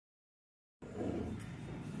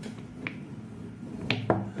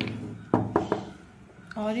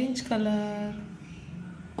orange color,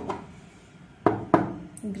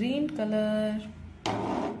 green color,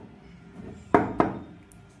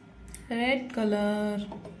 red color,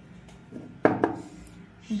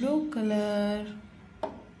 blue color,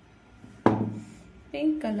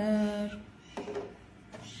 pink color,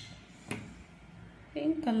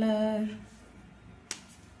 pink color,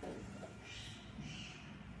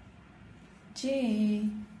 J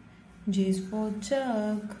is for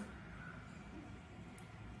jug,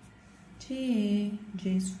 J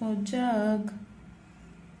is for jug,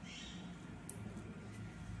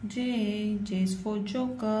 J is for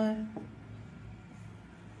joker,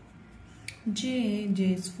 J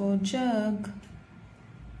is for jug,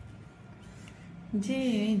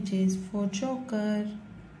 J is for joker,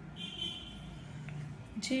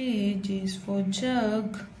 J is for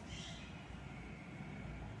jug,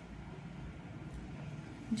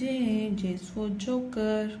 J is for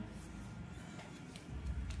joker.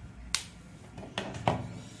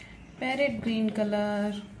 Parrot green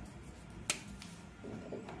color.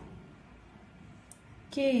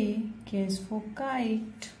 K is for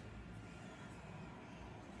kite.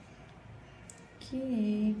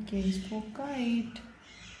 K is for kite.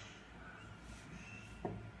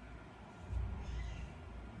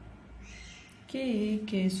 K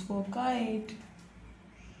is for kite.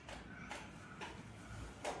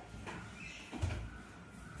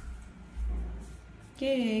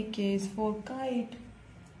 K is for kite.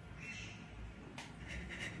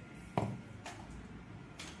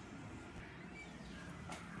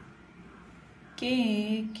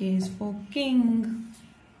 K is for king.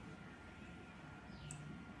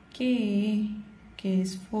 K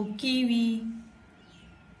is for kiwi.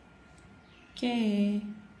 K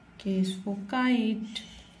is for kite.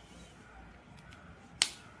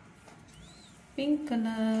 Pink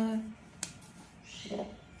color.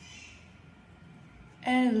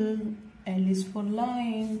 L is for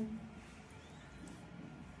lion.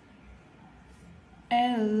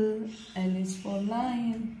 L is for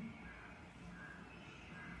lion.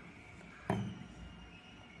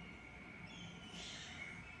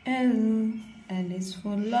 L is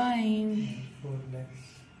for lion.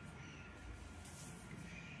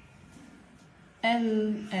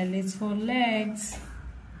 L is for legs.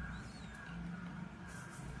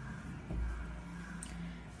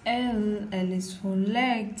 L is for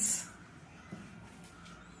legs.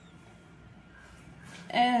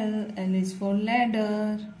 L is for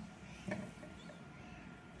ladder.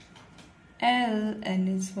 L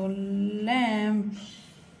is for lamp.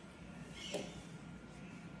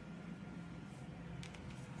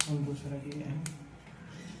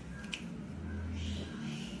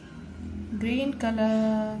 Green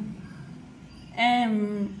color.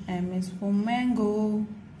 M is for mango.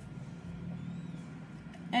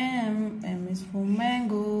 M is for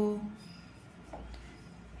mango.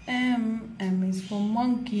 M is for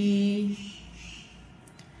monkey.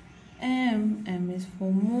 M is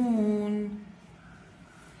for moon.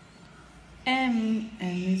 M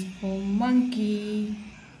is for monkey.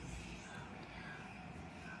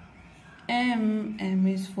 M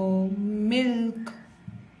is for milk.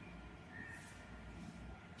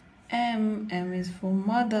 M is for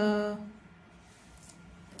mother.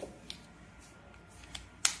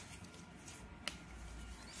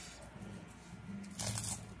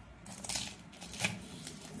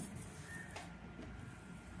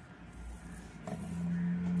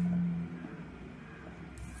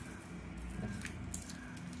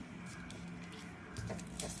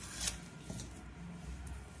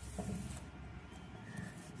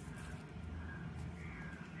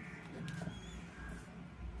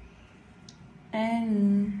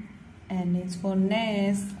 N is for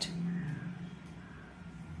nest.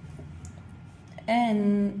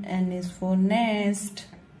 N is for nest.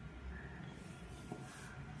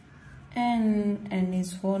 N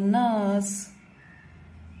is for nurse.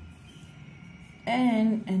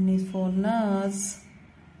 N is for nurse.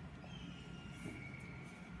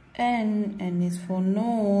 N is for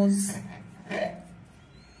nose.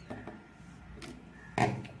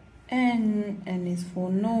 N is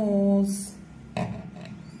for nose.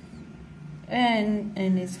 N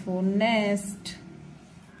is for nest.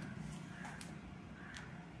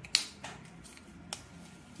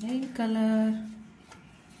 Green color.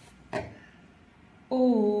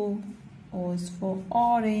 O is for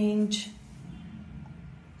orange.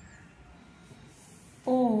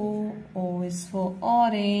 O is for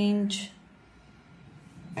orange.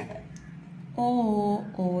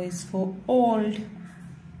 O is for old.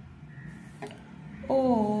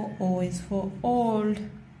 O is for old.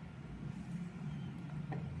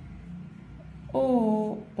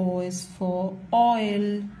 O is for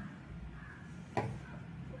oil.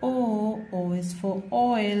 O is for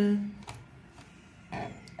oil.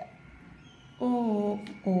 O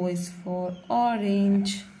is for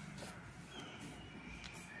orange.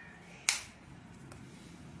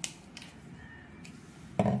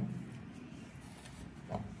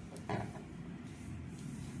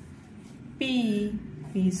 P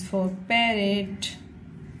is for parrot.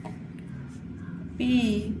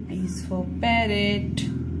 P is for parrot.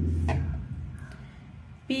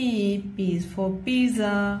 P is for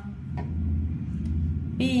pizza.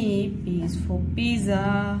 P is for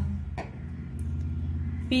pizza.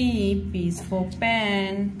 P is for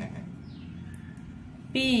pen.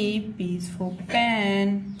 P is for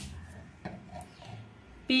pen.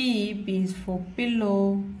 P is for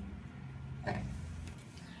pillow.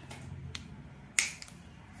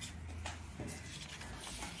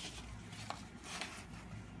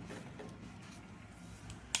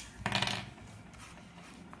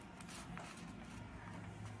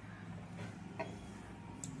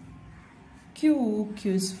 Q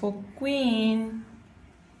is for queen.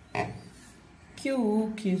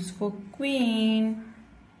 Q is for queen.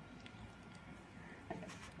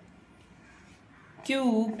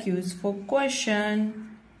 Q is for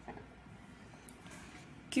question.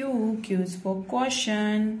 Q is for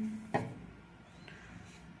question.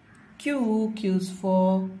 Q is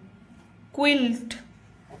for quilt.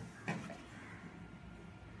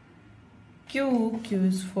 Q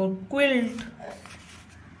is for quilt.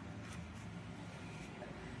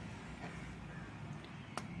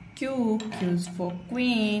 Q is for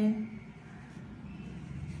queen.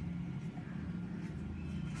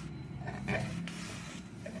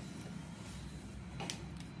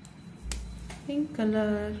 Pink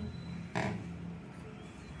color.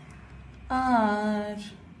 R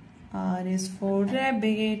is for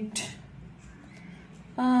rabbit.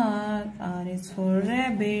 R is for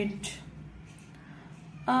rabbit.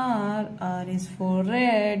 R is for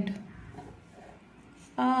red.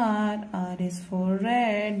 R is for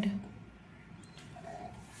red.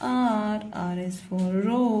 R is for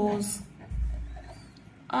rose.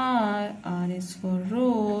 R is for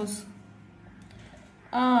rose.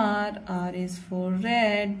 R is for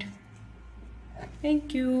red.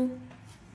 Thank you.